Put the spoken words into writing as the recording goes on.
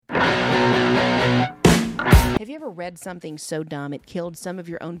you ever read something so dumb it killed some of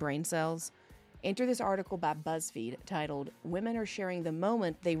your own brain cells? Enter this article by BuzzFeed titled, "Women Are Sharing the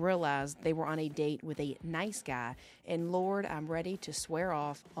Moment They Realized They Were on a Date with a Nice Guy, and Lord, I'm Ready to Swear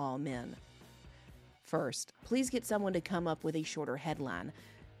Off All Men." First, please get someone to come up with a shorter headline.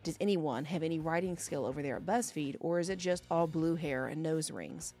 Does anyone have any writing skill over there at BuzzFeed, or is it just all blue hair and nose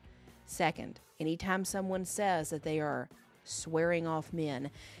rings? Second, anytime someone says that they are swearing off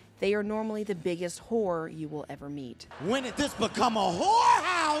men, they are normally the biggest whore you will ever meet. When did this become a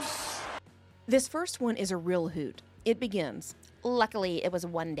whorehouse? This first one is a real hoot. It begins, "Luckily, it was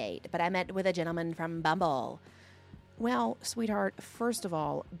one date, but I met with a gentleman from Bumble." Well, sweetheart, first of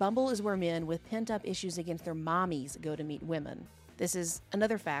all, Bumble is where men with pent-up issues against their mommies go to meet women. This is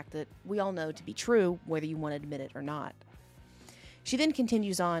another fact that we all know to be true, whether you want to admit it or not. She then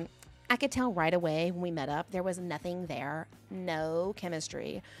continues on, "I could tell right away when we met up there was nothing there, no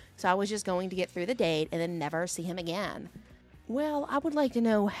chemistry, so I was just going to get through the date and then never see him again." Well, I would like to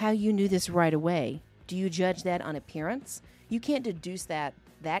know how you knew this right away. Do you judge that on appearance? You can't deduce that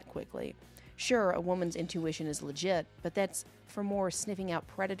quickly. Sure, a woman's intuition is legit, but that's for more sniffing out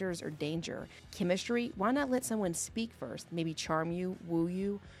predators or danger. Chemistry? Why not let someone speak first? Maybe charm you, woo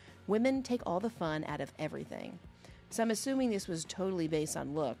you? Women take all the fun out of everything. So I'm assuming this was totally based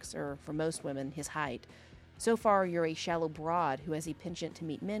on looks, or for most women, his height. So far, you're a shallow broad who has a penchant to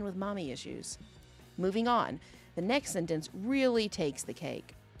meet men with mommy issues. Moving on, the next sentence really takes the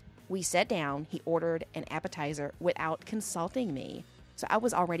cake. "We sat down, he ordered an appetizer without consulting me." So I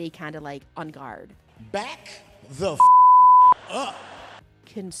was already kind of like on guard. Back the up.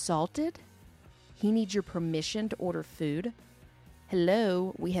 Consulted? He needs your permission to order food?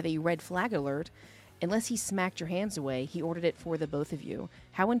 Hello, we have a red flag alert. Unless he smacked your hands away, he ordered it for the both of you.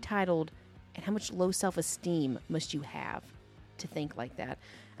 How entitled and how much low self-esteem must you have to think like that?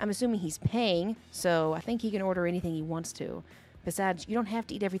 I'm assuming he's paying, so I think he can order anything he wants to. Besides, you don't have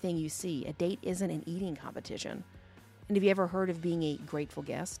to eat everything you see. A date isn't an eating competition. And have you ever heard of being a grateful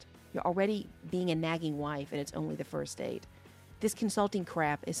guest? You're already being a nagging wife, and it's only the first date. This consulting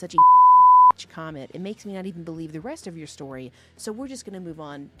crap is such a comment. It makes me not even believe the rest of your story, so we're just going to move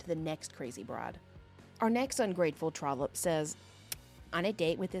on to the next crazy broad. Our next ungrateful trollop says, "On a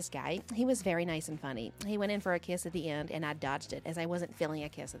date with this guy, he was very nice and funny. He went in for a kiss at the end, and I dodged it as I wasn't feeling a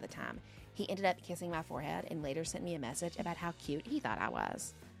kiss at the time. He ended up kissing my forehead and later sent me a message about how cute he thought I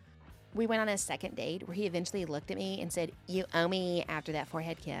was. We went on a second date where he eventually looked at me and said, 'You owe me,' after that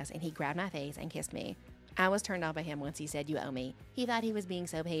forehead kiss, and he grabbed my face and kissed me. I was turned off by him once he said, 'You owe me.' He thought he was being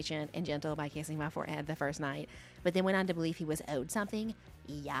so patient and gentle by kissing my forehead the first night, but then went on to believe he was owed something.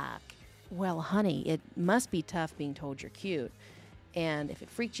 Yuck." Well, honey, it must be tough being told you're cute. And if it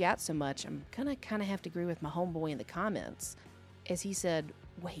freaked you out so much, I'm gonna kind of have to agree with my homeboy in the comments. As he said,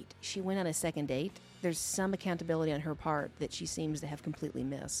 wait, she went on a second date? There's some accountability on her part that she seems to have completely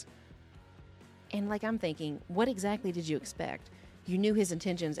missed. And like I'm thinking, what exactly did you expect? You knew his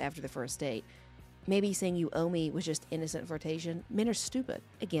intentions after the first date. Maybe saying "you owe me" was just innocent flirtation. Men are stupid.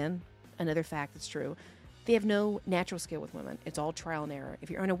 Again, another fact that's true. They have no natural skill with women. It's all trial and error.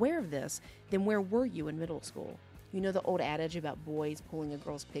 If you're unaware of this, then where were you in middle school? You know the old adage about boys pulling a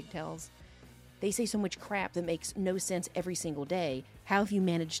girl's pigtails? They say so much crap that makes no sense every single day. How have you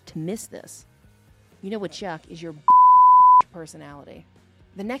managed to miss this? You know what, Chuck, is your personality.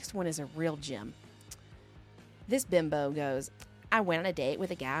 The next one is a real gem. This bimbo goes, "I went on a date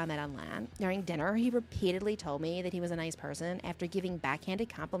with a guy I met online. During dinner, he repeatedly told me that he was a nice person after giving backhanded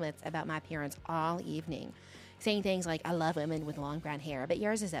compliments about my appearance all evening, saying things like, 'I love women with long brown hair, but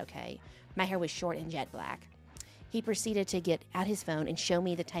yours is okay.' My hair was short and jet black. He proceeded to get out his phone and show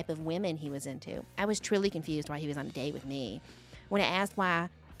me the type of women he was into. I was truly confused why he was on a date with me. When I asked why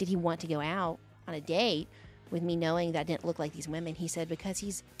did he want to go out on a date with me knowing that I didn't look like these women, he said because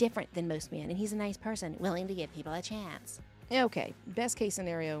he's different than most men and he's a nice person, willing to give people a chance." Okay, best case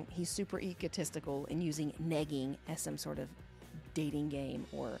scenario, he's super egotistical and using negging as some sort of dating game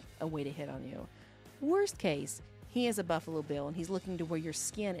or a way to hit on you. Worst case, he is a Buffalo Bill and he's looking to wear your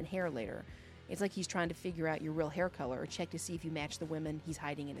skin and hair later. It's like he's trying to figure out your real hair color or check to see if you match the women he's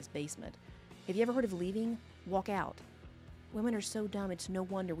hiding in his basement. Have you ever heard of leaving? Walk out. Women are so dumb, it's no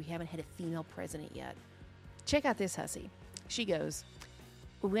wonder we haven't had a female president yet. Check out this hussy. She goes,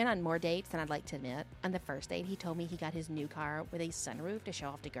 "We went on more dates than I'd like to admit. On the first date, he told me he got his new car with a sunroof to show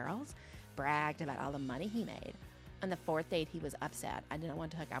off to girls, bragged about all the money he made. On the fourth date, he was upset. I didn't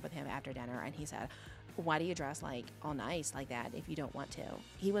want to hook up with him after dinner, and he said, 'Why do you dress like all nice like that if you don't want to?'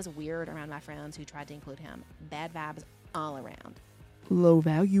 He was weird around my friends who tried to include him. Bad vibes all around." Low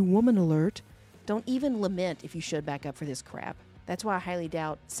value woman alert. Don't even lament if you should back up for this crap. That's why I highly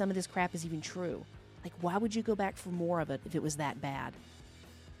doubt some of this crap is even true. Like, why would you go back for more of it if it was that bad?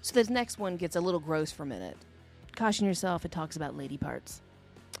 So this next one gets a little gross for a minute. Caution yourself, it talks about lady parts.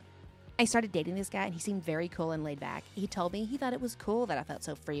 I started dating this guy, and he seemed very cool and laid back. He told me he thought it was cool that I felt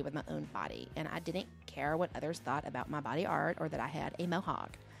so free with my own body, and I didn't care what others thought about my body art or that I had a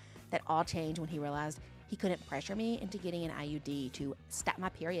mohawk. That all changed when he realized he couldn't pressure me into getting an IUD to stop my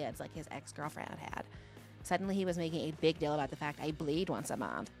periods like his ex-girlfriend had. Suddenly, he was making a big deal about the fact I bleed once a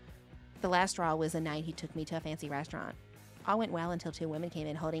month. The last straw was the night he took me to a fancy restaurant. All went well until two women came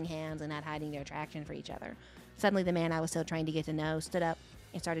in holding hands and not hiding their attraction for each other. Suddenly, the man I was still trying to get to know stood up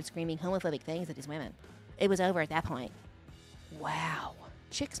and started screaming homophobic things at these women. It was over at that point. Wow.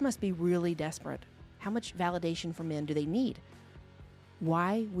 Chicks must be really desperate. How much validation from men do they need?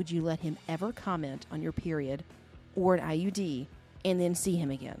 Why would you let him ever comment on your period or an IUD and then see him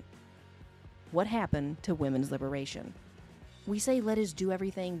again? What happened to women's liberation? We say let us do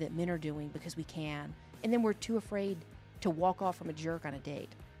everything that men are doing because we can, and then we're too afraid to walk off from a jerk on a date.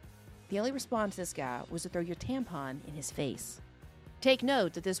 The only response to this guy was to throw your tampon in his face. Take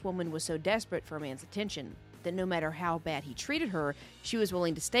note that this woman was so desperate for a man's attention that no matter how bad he treated her, she was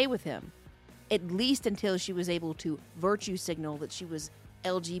willing to stay with him, at least until she was able to virtue signal that she was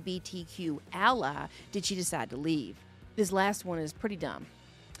LGBTQ ally did she decide to leave. This last one is pretty dumb.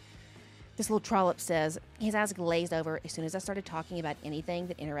 This little trollop says, his eyes glazed over as soon as I started talking about anything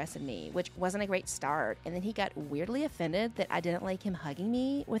that interested me, which wasn't a great start, and then he got weirdly offended that I didn't like him hugging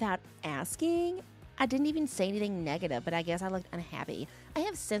me without asking. I didn't even say anything negative, but I guess I looked unhappy. I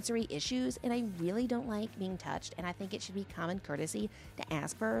have sensory issues, and I really don't like being touched, and I think it should be common courtesy to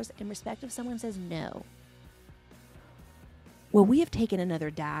ask first and respect if someone says no. Well, we have taken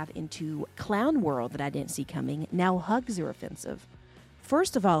another dive into clown world that I didn't see coming. Now hugs are offensive.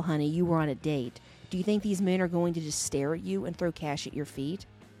 First of all, honey, you were on a date. Do you think these men are going to just stare at you and throw cash at your feet?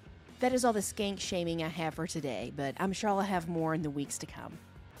 That is all the skank shaming I have for today, but I'm sure I'll have more in the weeks to come.